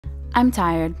I'm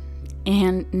tired,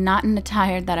 and not in a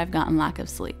tired that I've gotten lack of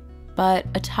sleep, but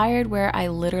a tired where I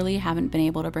literally haven't been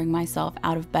able to bring myself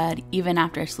out of bed even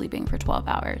after sleeping for 12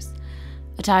 hours.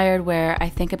 A tired where I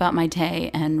think about my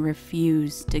day and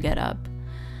refuse to get up.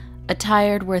 A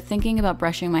tired where thinking about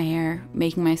brushing my hair,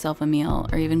 making myself a meal,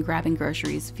 or even grabbing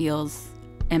groceries feels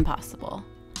impossible.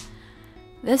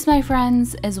 This, my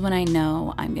friends, is when I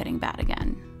know I'm getting bad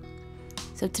again.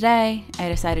 So today, I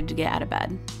decided to get out of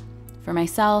bed. For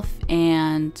myself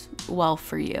and, well,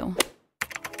 for you.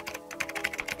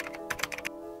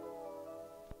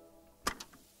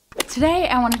 Today,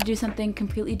 I wanted to do something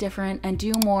completely different and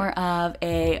do more of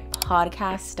a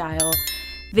podcast style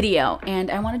video.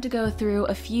 And I wanted to go through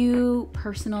a few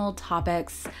personal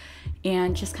topics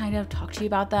and just kind of talk to you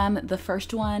about them. The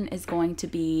first one is going to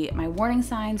be my warning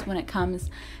signs when it comes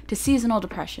to seasonal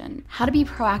depression, how to be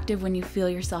proactive when you feel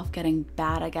yourself getting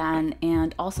bad again,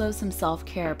 and also some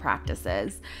self-care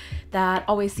practices that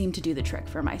always seem to do the trick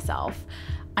for myself.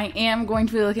 I am going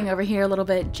to be looking over here a little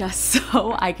bit just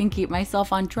so I can keep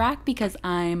myself on track because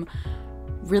I'm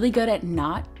really good at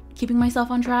not keeping myself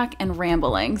on track and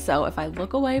rambling. So if I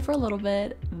look away for a little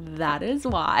bit, that is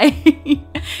why.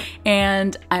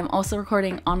 And I'm also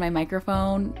recording on my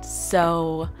microphone,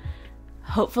 so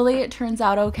hopefully it turns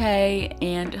out okay,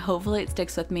 and hopefully it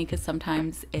sticks with me because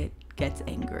sometimes it gets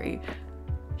angry.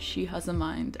 She has a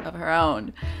mind of her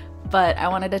own. But I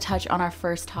wanted to touch on our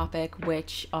first topic,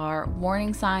 which are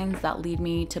warning signs that lead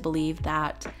me to believe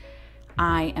that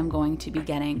I am going to be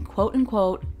getting quote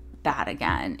unquote bad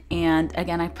again. And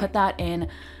again, I put that in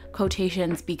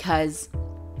quotations because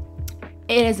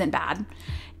it isn't bad.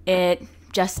 It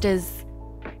just is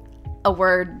a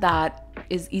word that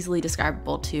is easily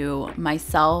describable to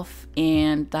myself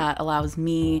and that allows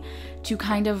me to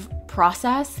kind of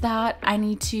process that I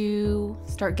need to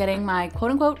start getting my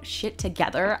quote unquote shit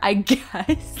together, I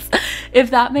guess, if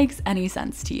that makes any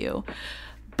sense to you.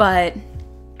 But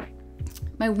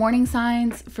my warning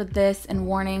signs for this and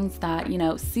warnings that,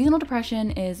 seasonal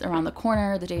depression is around the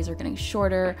corner, the days are getting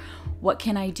shorter. What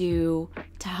can I do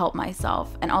to help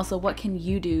myself? And also, what can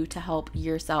you do to help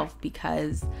yourself?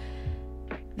 Because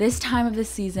this time of the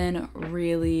season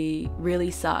really,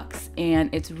 really sucks, and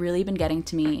it's really been getting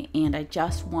to me, and I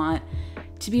just want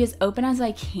to be as open as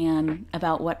I can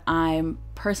about what I'm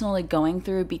personally going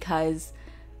through because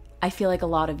I feel like a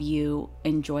lot of you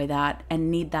enjoy that and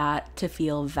need that to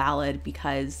feel valid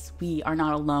because we are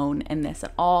not alone in this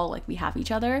at all. Like, we have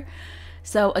each other.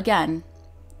 So again,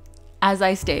 as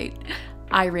I state,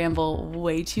 I ramble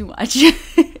way too much.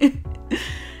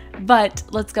 But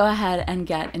let's go ahead and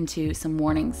get into some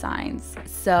warning signs.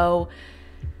 So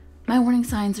my warning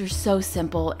signs are so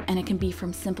simple, and it can be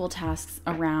from simple tasks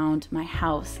around my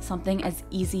house. Something as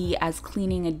easy as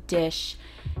cleaning a dish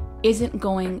isn't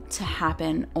going to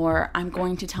happen, or I'm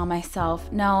going to tell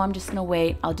myself, no, I'm just gonna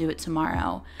wait, I'll do it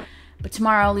tomorrow. But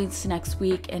tomorrow leads to next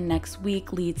week, and next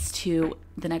week leads to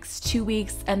the next 2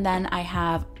 weeks, and then I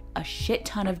have a shit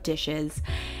ton of dishes,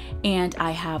 and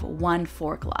I have one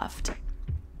fork left.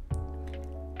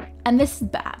 And this is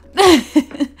bad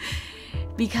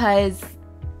because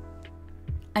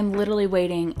I'm literally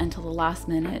waiting until the last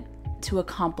minute to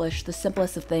accomplish the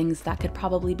simplest of things that could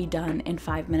probably be done in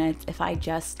 5 minutes if I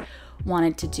just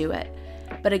wanted to do it.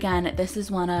 But again, this is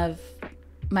one of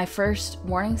my first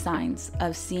warning signs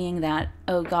of seeing that,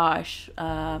 oh gosh,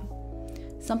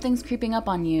 something's creeping up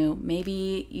on you.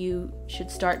 Maybe you should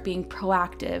start being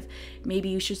proactive. Maybe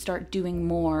you should start doing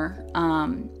more.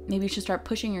 Maybe you should start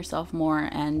pushing yourself more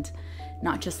and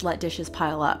not just let dishes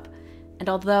pile up. And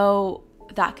although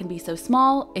that can be so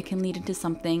small, it can lead into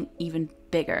something even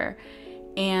bigger.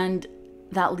 And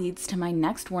that leads to my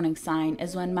next warning sign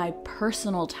is when my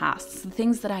personal tasks, the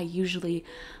things that I usually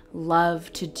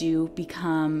love to do,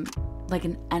 become like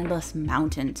an endless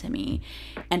mountain to me.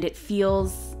 And it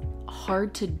feels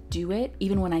hard to do it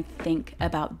even when I think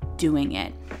about doing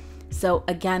it. So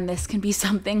again, this can be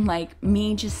something like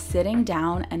me just sitting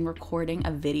down and recording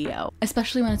a video,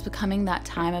 especially when it's becoming that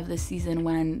time of the season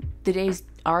when the days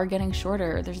are getting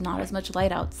shorter, there's not as much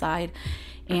light outside,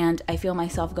 and I feel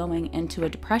myself going into a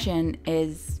depression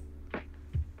is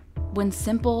when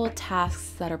simple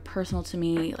tasks that are personal to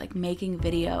me, like making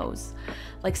videos,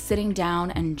 like sitting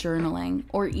down and journaling,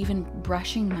 or even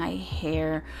brushing my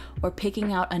hair or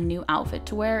picking out a new outfit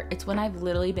to wear, it's when I've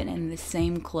literally been in the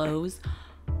same clothes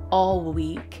all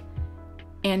week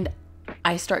and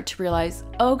I start to realize,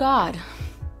 oh God,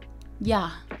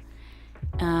 yeah,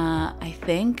 I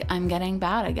think I'm getting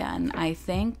bad again. I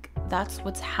think that's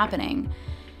what's happening.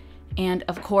 And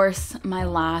of course, my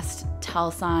last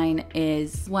tell sign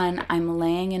is when I'm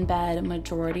laying in bed a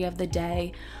majority of the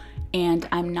day and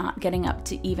I'm not getting up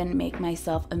to even make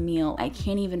myself a meal. I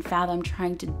can't even fathom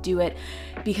trying to do it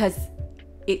because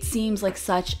it seems like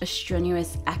such a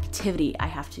strenuous activity. I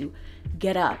have to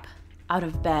get up out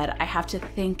of bed. I have to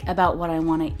think about what I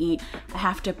want to eat. I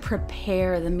have to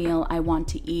prepare the meal I want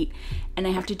to eat. And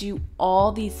I have to do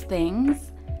all these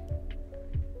things.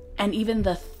 And even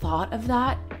the thought of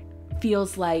that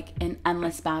feels like an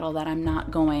endless battle that I'm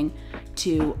not going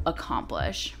to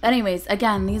accomplish. Anyways,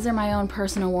 again, these are my own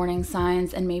personal warning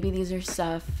signs, and maybe these are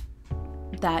stuff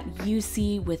that you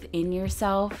see within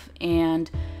yourself and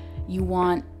you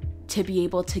want to be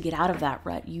able to get out of that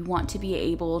rut. You want to be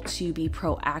able to be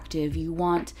proactive. You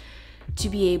want to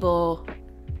be able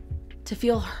to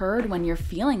feel heard when you're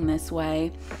feeling this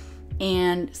way.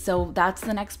 And so that's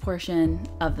the next portion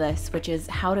of this, which is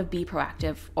how to be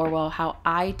proactive, or well, how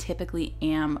I typically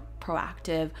am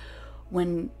proactive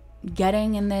when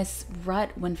getting in this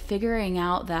rut, when figuring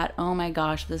out that, oh my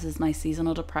gosh, this is my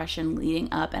seasonal depression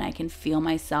leading up and I can feel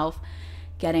myself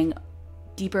getting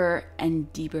deeper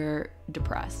and deeper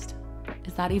depressed.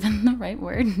 Is that even the right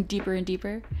word? Deeper and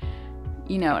deeper?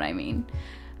 You know what I mean.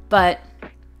 But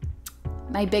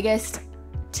my biggest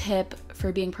tip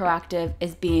for being proactive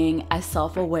is being as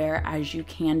self-aware as you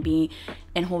can be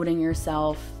and holding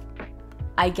yourself,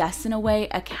 I guess, in a way,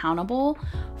 accountable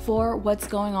for what's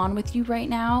going on with you right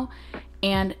now.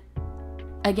 And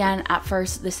again, at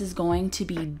first, this is going to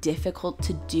be difficult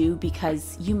to do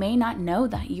because you may not know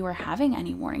that you are having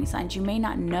any warning signs. You may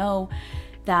not know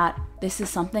that this is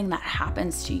something that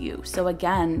happens to you. So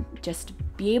again, just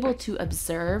be able to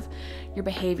observe your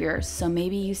behaviors. So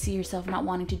maybe you see yourself not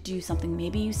wanting to do something.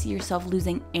 Maybe you see yourself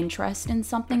losing interest in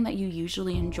something that you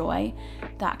usually enjoy.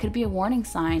 That could be a warning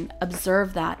sign.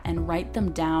 Observe that and write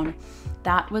them down.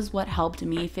 That was what helped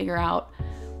me figure out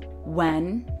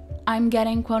when I'm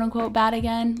getting quote unquote bad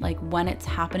again. Like when it's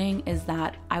happening is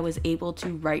that I was able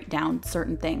to write down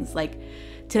certain things. Like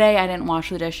today I didn't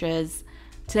wash the dishes.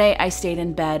 Today I stayed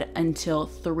in bed until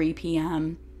 3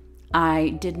 p.m.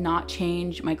 I did not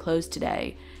change my clothes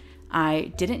today.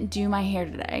 I didn't do my hair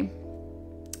today.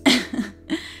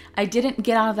 I didn't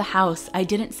get out of the house. I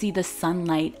didn't see the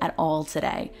sunlight at all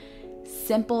today.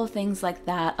 Simple things like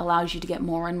that allows you to get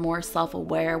more and more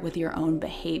self-aware with your own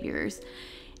behaviors.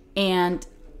 And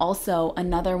also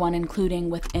another one including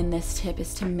within this tip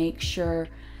is to make sure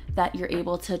that you're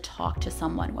able to talk to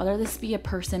someone, whether this be a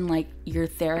person like your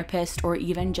therapist or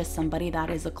even just somebody that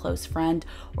is a close friend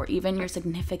or even your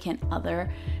significant other.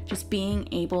 Just being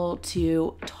able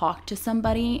to talk to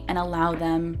somebody and allow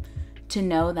them to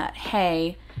know that,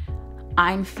 hey,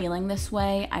 I'm feeling this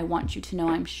way. I want you to know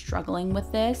I'm struggling with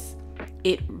this.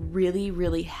 It really,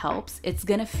 really helps. It's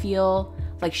gonna feel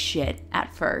like shit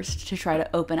at first to try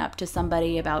to open up to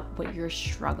somebody about what you're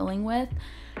struggling with.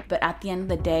 But at the end of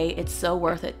the day, it's so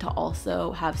worth it to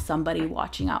also have somebody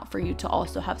watching out for you, to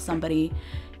also have somebody,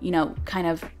 kind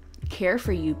of care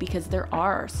for you, because there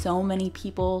are so many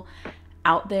people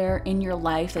out there in your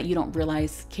life that you don't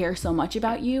realize care so much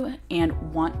about you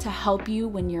and want to help you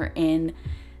when you're in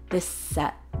this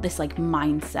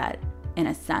mindset in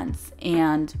a sense.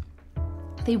 And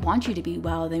they want you to be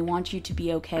well. They want you to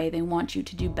be okay. They want you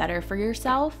to do better for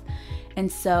yourself.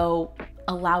 And so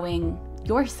allowing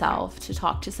yourself to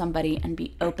talk to somebody and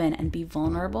be open and be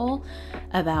vulnerable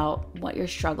about what you're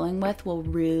struggling with will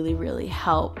really, really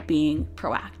help being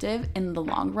proactive in the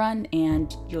long run.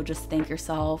 And you'll just thank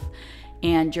yourself,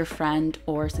 and your friend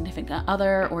or significant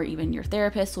other or even your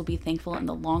therapist will be thankful in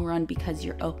the long run because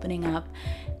you're opening up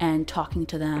and talking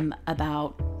to them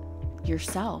about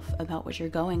yourself, about what you're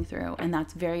going through. And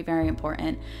that's very, very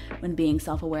important when being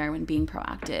self-aware, when being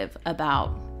proactive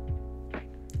about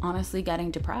honestly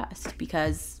getting depressed,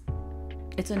 because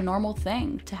it's a normal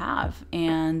thing to have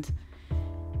and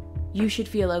you should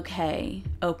feel okay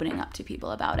opening up to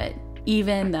people about it,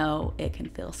 even though it can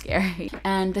feel scary.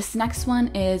 And this next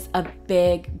one is a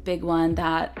big, big one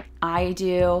that I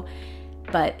do,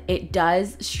 but it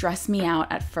does stress me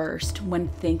out at first when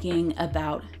thinking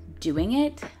about doing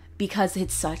it because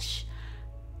it's such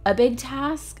a big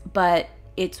task, but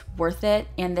it's worth it.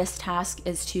 And this task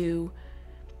is to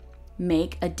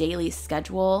make a daily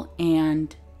schedule.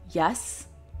 And yes,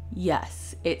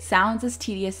 it sounds as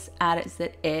tedious as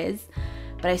it is,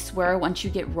 but I swear once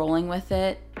you get rolling with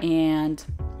it and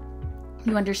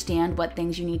you understand what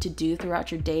things you need to do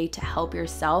throughout your day to help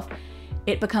yourself,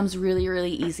 it becomes really,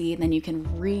 really easy. And then you can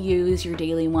reuse your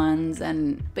daily ones.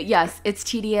 But yes, it's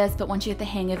tedious, but once you get the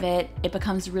hang of it, it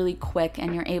becomes really quick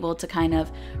and you're able to kind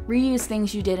of reuse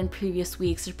things you did in previous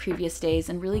weeks or previous days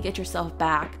and really get yourself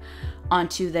back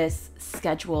onto this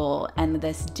schedule and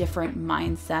this different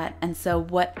mindset. And so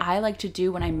what I like to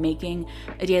do when I'm making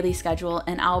a daily schedule,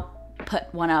 and I'll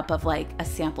put one up of like a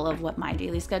sample of what my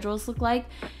daily schedules look like,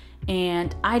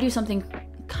 and I do something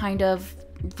kind of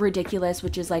ridiculous,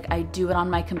 which is like I do it on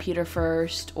my computer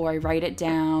first, or I write it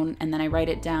down and then I write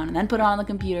it down and then put it on the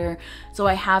computer, so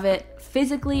I have it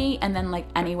physically, and then like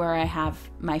anywhere I have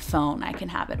my phone I can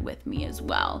have it with me as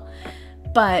well.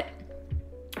 But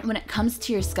when it comes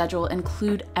to your schedule,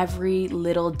 include every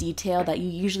little detail that you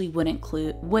usually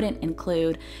wouldn't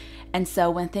include. And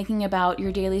so when thinking about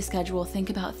your daily schedule, think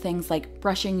about things like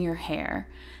brushing your hair,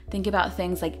 think about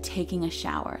things like taking a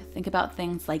shower, think about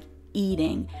things like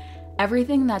eating.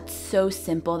 Everything that's so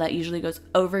simple that usually goes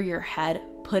over your head,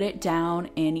 put it down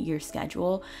in your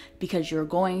schedule, because you're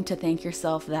going to thank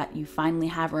yourself that you finally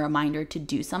have a reminder to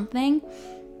do something,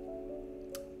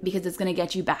 because it's going to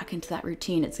get you back into that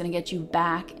routine. It's going to get you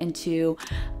back into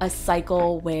a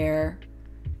cycle where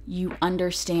you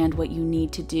understand what you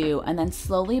need to do. And then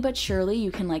slowly but surely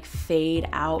you can like fade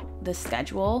out the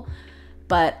schedule.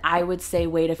 But I would say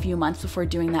wait a few months before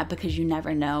doing that, because you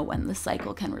never know when the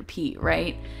cycle can repeat,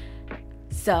 right?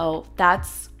 So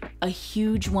that's a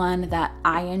huge one that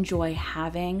I enjoy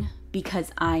having, because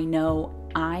I know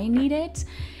I need it,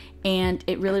 and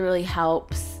it really, really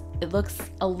helps. It looks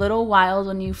a little wild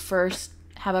when you first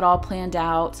have it all planned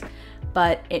out,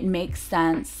 but it makes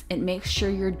sense. It makes sure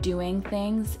you're doing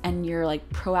things and you're like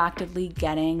proactively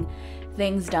getting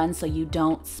things done, so you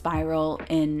don't spiral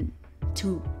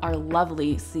into our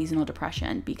lovely seasonal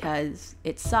depression, because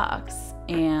it sucks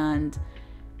and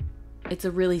it's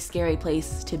a really scary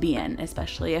place to be in,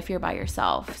 especially if you're by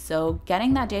yourself. So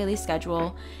getting that daily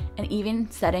schedule, and even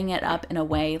setting it up in a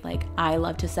way, like I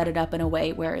love to set it up in a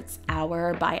way where it's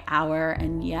hour by hour.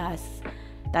 And yes,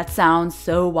 that sounds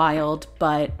so wild,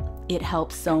 but it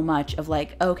helps so much of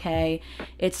like, okay,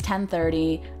 it's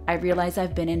 10:30. I realize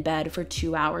I've been in bed for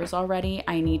 2 hours already.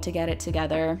 I need to get it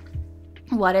together.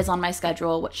 What is on my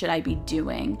schedule? What should I be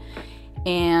doing?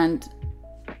 And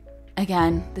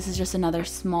again, this is just another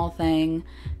small thing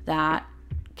that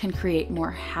can create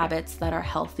more habits that are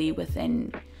healthy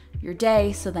within your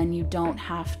day, so then you don't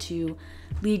have to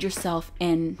lead yourself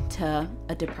into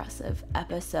a depressive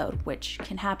episode, which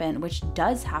can happen, which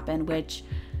does happen, which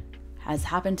has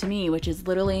happened to me, which is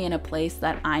literally in a place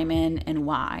that I'm in, and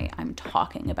why I'm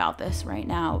talking about this right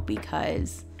now,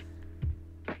 because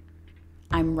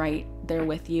I'm right there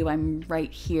with you. I'm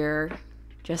right here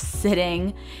just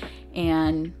sitting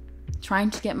and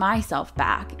trying to get myself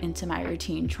back into my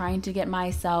routine, trying to get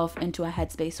myself into a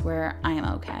headspace where I am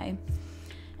okay.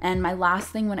 And my last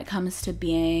thing when it comes to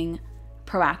being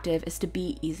proactive is to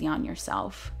be easy on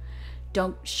yourself.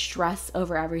 Don't stress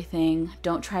over everything.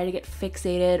 Don't try to get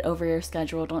fixated over your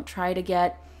schedule. Don't try to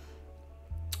get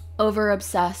over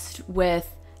obsessed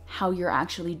with how you're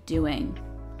actually doing.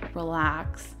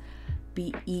 Relax,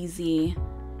 be easy,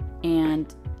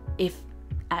 and if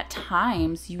at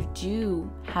times you do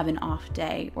have an off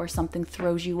day, or something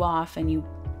throws you off and you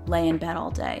lay in bed all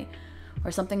day,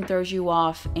 or something throws you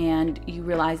off and you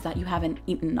realize that you haven't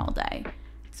eaten all day,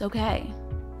 it's okay.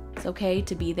 It's okay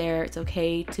to be there. It's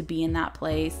okay to be in that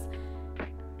place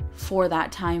for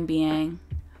that time being.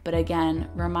 But again,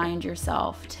 remind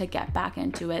yourself to get back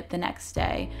into it the next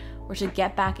day, or to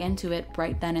get back into it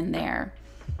right then and there.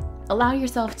 Allow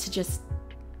yourself to just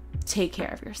take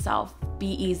care of yourself. Be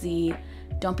easy.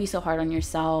 Don't be so hard on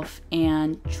yourself,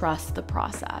 and trust the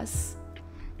process.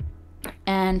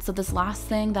 And so this last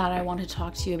thing that I want to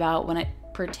talk to you about when it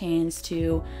pertains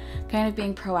to kind of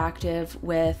being proactive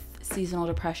with seasonal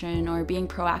depression, or being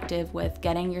proactive with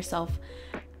getting yourself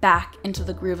back into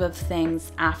the groove of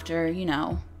things after,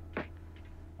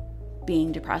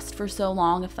 being depressed for so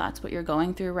long, if that's what you're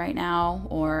going through right now,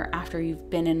 or after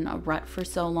you've been in a rut for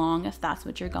so long, if that's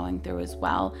what you're going through as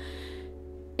well,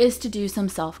 is to do some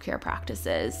self-care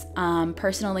practices.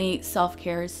 Personally,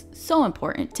 self-care is so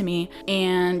important to me,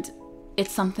 and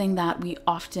it's something that we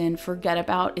often forget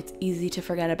about. It's easy to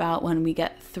forget about when we go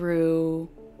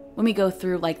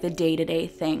through like the day-to-day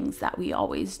things that we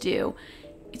always do.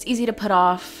 It's easy to put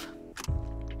off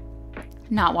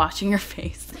not washing your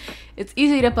face. It's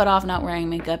easy to put off not wearing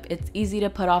makeup. It's easy to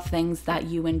put off things that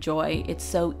you enjoy. It's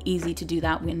so easy to do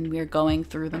that when we're going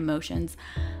through the motions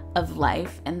of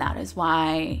life. And that is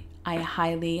why I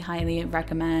highly, highly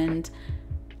recommend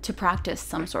to practice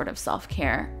some sort of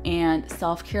self-care, and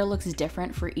self-care looks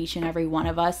different for each and every one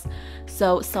of us.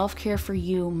 So self-care for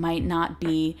you might not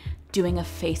be doing a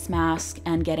face mask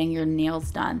and getting your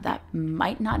nails done. That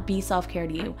might not be self-care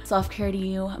to you. Self-care to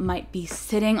you might be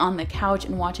sitting on the couch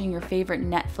and watching your favorite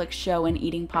Netflix show and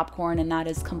eating popcorn, and that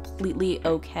is completely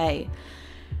okay.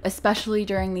 Especially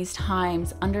during these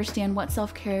times, understand what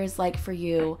self-care is like for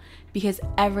you, because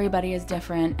everybody is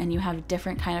different and you have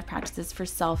different kind of practices for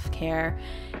self-care.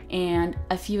 And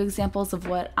a few examples of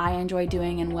what I enjoy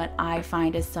doing and what I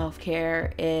find is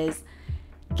self-care is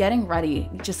getting ready,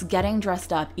 just getting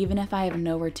dressed up, even if I have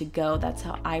nowhere to go. That's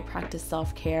how I practice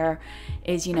self-care,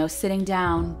 is, sitting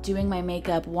down, doing my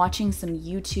makeup, watching some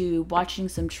YouTube, watching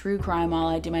some true crime while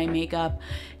I do my makeup,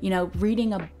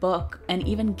 reading a book, and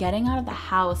even getting out of the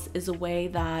house is a way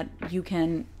that you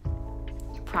can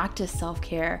practice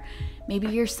self-care. Maybe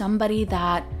you're somebody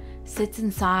that sits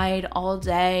inside all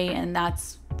day and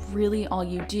that's really all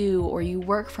you do, or you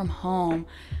work from home.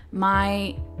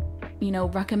 My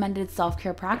recommended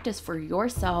self-care practice for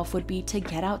yourself would be to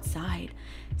get outside.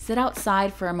 Sit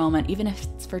outside for a moment, even if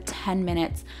it's for 10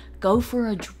 minutes. Go for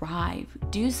a drive.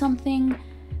 Do something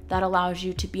that allows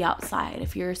you to be outside.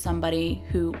 If you're somebody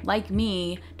who, like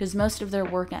me, does most of their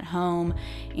work at home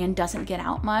and doesn't get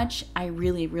out much, I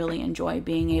really, really enjoy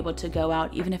being able to go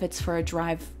out, even if it's for a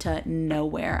drive to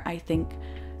nowhere. I think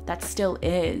that still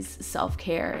is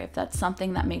self-care, if that's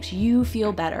something that makes you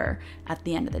feel better at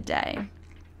the end of the day.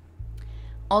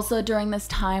 Also, during this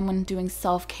time when doing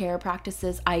self-care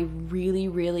practices, I really,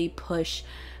 really push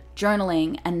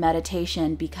journaling and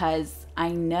meditation, because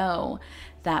I know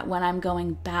that when I'm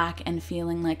going back and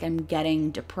feeling like I'm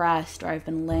getting depressed, or I've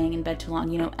been laying in bed too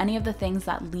long, any of the things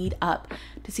that lead up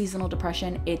to seasonal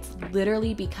depression, it's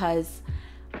literally because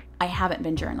I haven't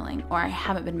been journaling, or I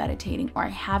haven't been meditating, or I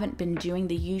haven't been doing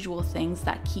the usual things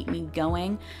that keep me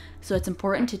going. So it's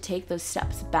important to take those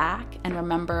steps back and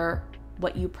remember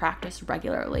what you practice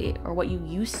regularly, or what you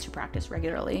used to practice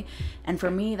regularly. And for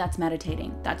me, that's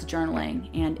meditating, that's journaling.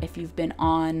 And if you've been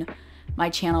on my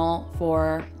channel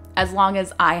for as long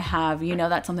as I have,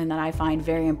 that's something that I find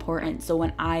very important. So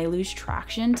when I lose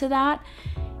traction to that,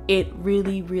 it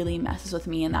really, really messes with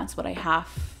me, and that's what I have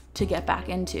to get back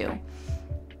into.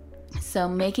 So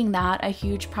making that a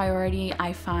huge priority,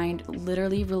 I find,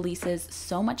 literally releases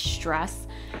so much stress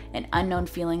and unknown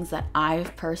feelings that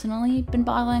I've personally been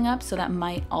bottling up. So that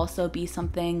might also be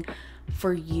something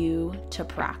for you to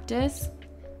practice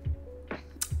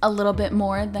a little bit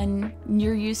more than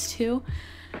you're used to.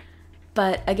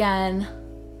 But again,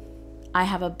 I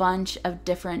have a bunch of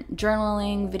different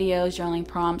journaling videos, journaling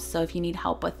prompts. So if you need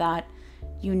help with that,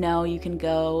 you can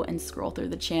go and scroll through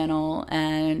the channel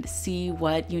and see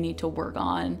what you need to work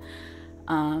on.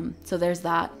 So there's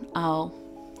that. I'll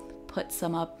put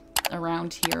some up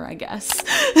around here, I guess,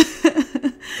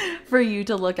 for you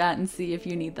to look at and see if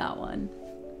you need that one.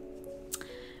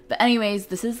 But anyways,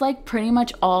 this is like pretty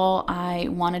much all I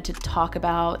wanted to talk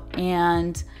about.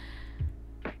 And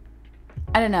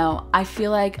I don't know, I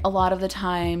feel like a lot of the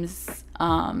times,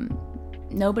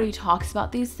 nobody talks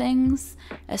about these things,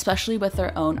 especially with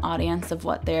their own audience, of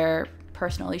what they're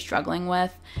personally struggling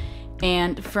with.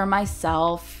 And for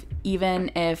myself, even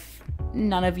if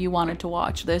none of you wanted to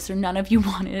watch this, or none of you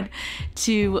wanted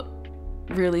to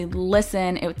really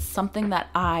listen, it was something that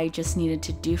I just needed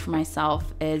to do for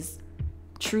myself, is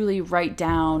truly write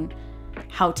down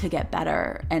how to get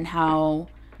better and how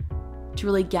to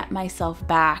really get myself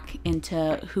back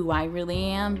into who I really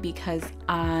am, because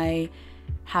I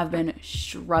have been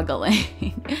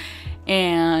struggling.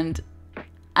 And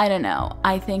I don't know,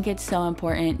 I think it's so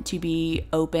important to be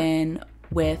open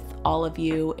with all of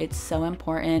you. It's so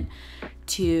important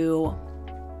to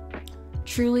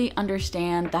truly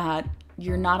understand that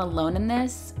you're not alone in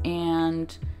this,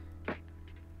 and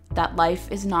that life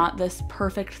is not this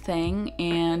perfect thing.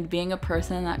 And being a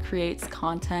person that creates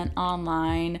content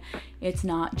online, it's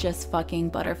not just fucking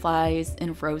butterflies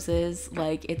and roses.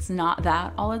 Like, it's not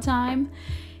that all the time.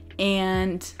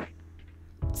 And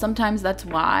sometimes that's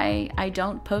why I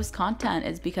don't post content,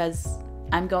 is because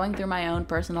I'm going through my own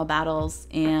personal battles.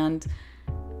 And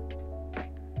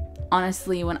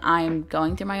honestly, when I'm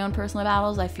going through my own personal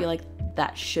battles, I feel like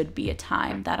that should be a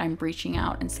time that I'm reaching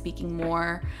out and speaking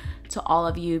more to all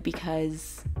of you,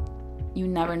 because you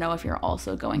never know if you're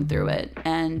also going through it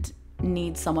and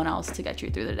need someone else to get you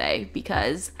through the day,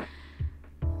 because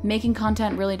making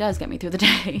content really does get me through the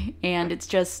day, and it's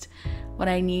just what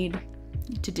I need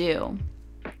to do.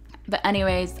 But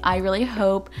anyways, I really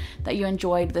hope that you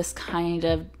enjoyed this kind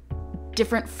of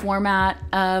different format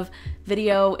of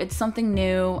video. It's something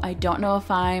new. I don't know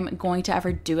if I'm going to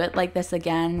ever do it like this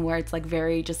again, where it's like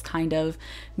very just kind of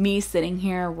me sitting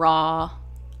here raw,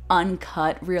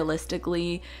 uncut,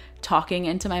 realistically talking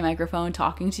into my microphone,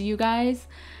 talking to you guys.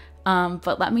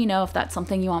 But let me know if that's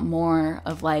something you want more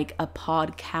of, like a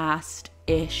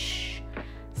podcast-ish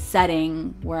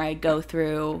setting where I go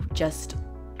through just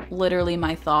literally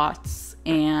my thoughts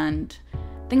and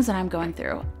things that I'm going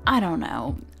through. I don't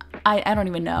know. I don't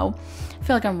even know. I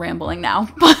feel like I'm rambling now,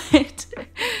 but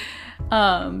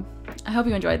I hope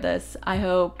you enjoyed this. I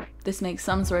hope this makes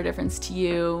some sort of difference to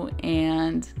you,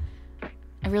 and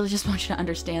I really just want you to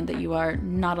understand that you are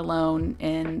not alone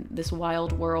in this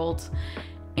wild world,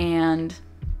 and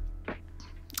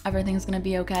everything's gonna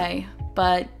be okay.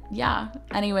 But yeah,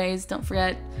 anyways, don't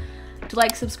forget to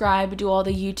like, subscribe, do all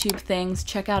the YouTube things,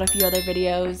 check out a few other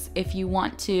videos if you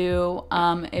want to.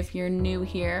 If you're new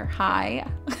here, hi.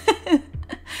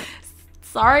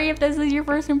 Sorry if this is your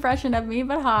first impression of me,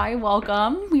 but hi,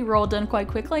 welcome. We rolled in quite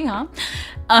quickly, huh?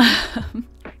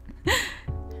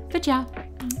 But yeah,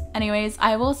 anyways,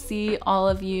 I will see all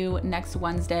of you next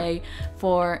Wednesday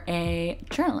for a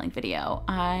journaling video.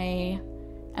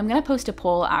 I'm gonna post a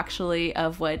poll actually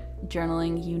of what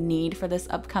journaling you need for this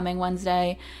upcoming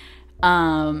Wednesday.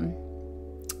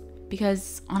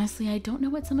 Because honestly, I don't know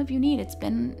what some of you need. It's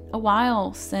been a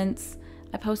while since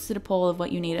I posted a poll of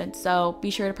what you needed, so be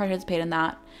sure to participate in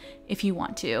that if you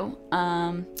want to.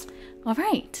 All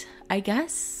right, I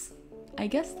guess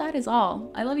that is all.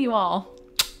 I love you all.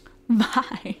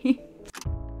 Bye.